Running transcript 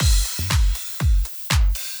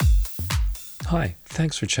Hi,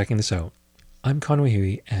 thanks for checking this out. I'm Conway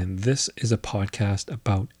Huey, and this is a podcast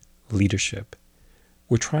about leadership.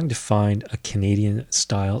 We're trying to find a Canadian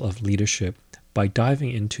style of leadership by diving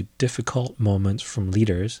into difficult moments from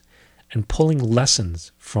leaders and pulling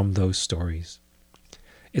lessons from those stories.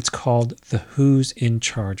 It's called the Who's in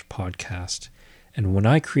Charge podcast, and when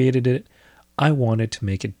I created it, I wanted to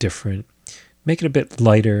make it different, make it a bit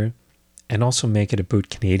lighter, and also make it about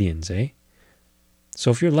Canadians, eh?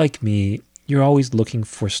 So if you're like me, you're always looking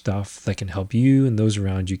for stuff that can help you and those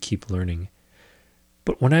around you keep learning.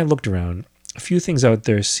 But when I looked around, a few things out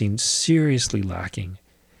there seemed seriously lacking.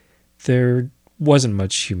 There wasn't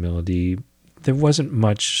much humility, there wasn't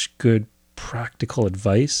much good practical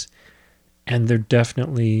advice, and there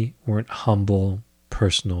definitely weren't humble,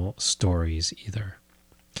 personal stories either.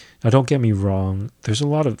 Now, don't get me wrong, there's a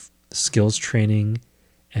lot of skills training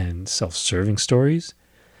and self-serving stories,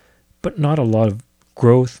 but not a lot of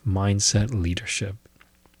growth mindset leadership.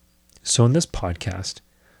 So in this podcast,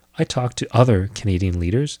 I talk to other Canadian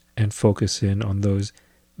leaders and focus in on those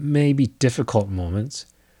maybe difficult moments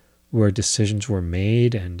where decisions were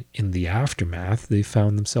made and in the aftermath they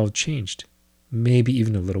found themselves changed, maybe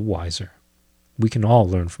even a little wiser. We can all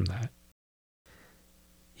learn from that.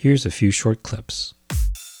 Here's a few short clips.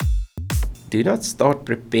 Do not start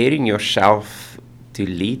preparing yourself to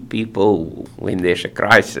lead people when there's a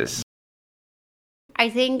crisis. I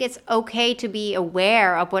think it's okay to be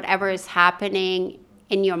aware of whatever is happening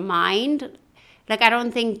in your mind. I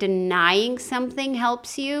don't think denying something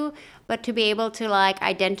helps you, but to be able to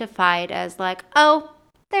identify it as oh,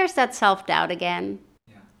 there's that self-doubt again.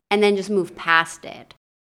 Yeah. And then just move past it.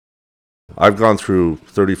 I've gone through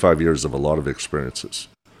 35 years of a lot of experiences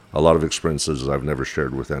I've never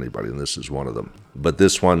shared with anybody, and this is one of them. But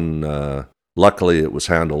this one, luckily it was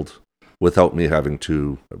handled without me having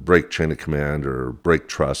to break chain of command or break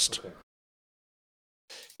trust. Okay.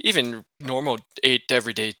 Even normal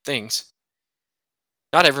everyday things.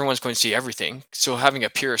 Not everyone's going to see everything, so having a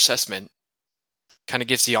peer assessment kind of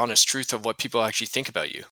gives the honest truth of what people actually think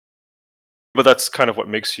about you. But that's kind of what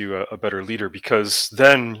makes you a better leader, because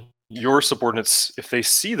then your subordinates, if they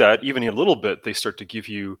see that even a little bit, they start to give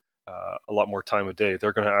you a lot more time of day.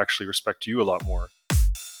 They're going to actually respect you a lot more.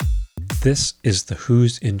 This is the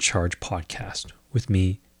Who's in Charge podcast with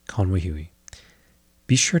me, Conway Huey.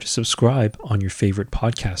 Be sure to subscribe on your favorite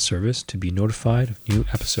podcast service to be notified of new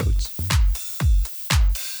episodes.